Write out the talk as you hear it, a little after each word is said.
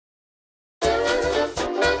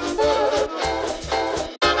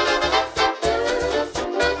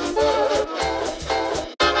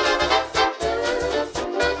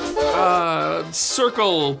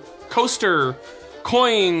circle, coaster,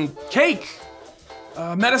 coin, cake,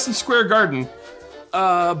 Madison Square Garden,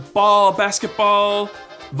 ball, basketball,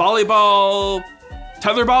 volleyball,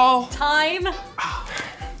 tetherball. Time.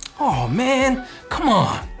 Oh man, come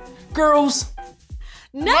on. Girls.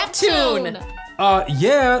 Neptune.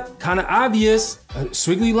 Yeah, kinda obvious.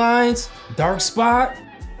 Squiggly lines, dark spot,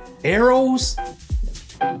 arrows.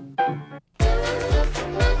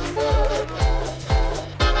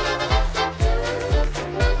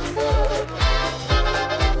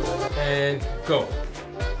 And go.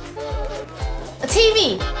 A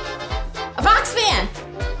TV. A box fan.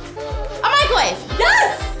 A microwave.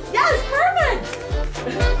 Yes! Yes, perfect!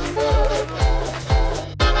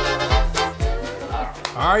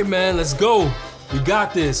 All right, man, let's go. We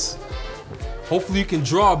got this. Hopefully you can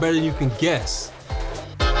draw better than you can guess.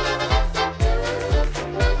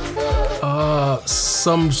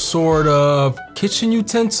 Some sort of kitchen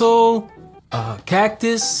utensil,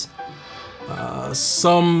 cactus,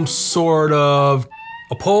 some sort of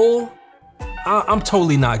a pole. I'm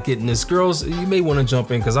totally not getting this. Girls, you may want to jump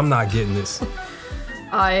in because I'm not getting this.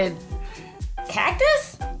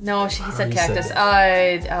 Cactus? No, he said he cactus.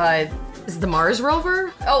 said Is it the Mars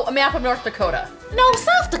rover? Oh, a map of North Dakota. No,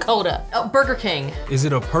 South Dakota. Oh, Burger King. Is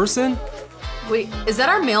it a person? Wait, is that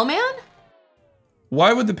our mailman?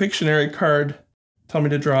 Why would the Pictionary card tell me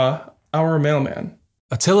to draw our mailman?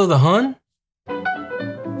 Attila the Hun?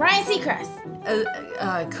 Ryan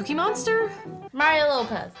Seacrest. Cookie Monster? Mario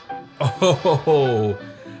Lopez. Oh,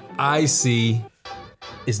 I see.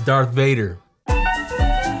 It's Darth Vader.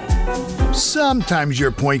 Sometimes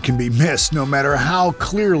your point can be missed no matter how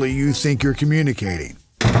clearly you think you're communicating.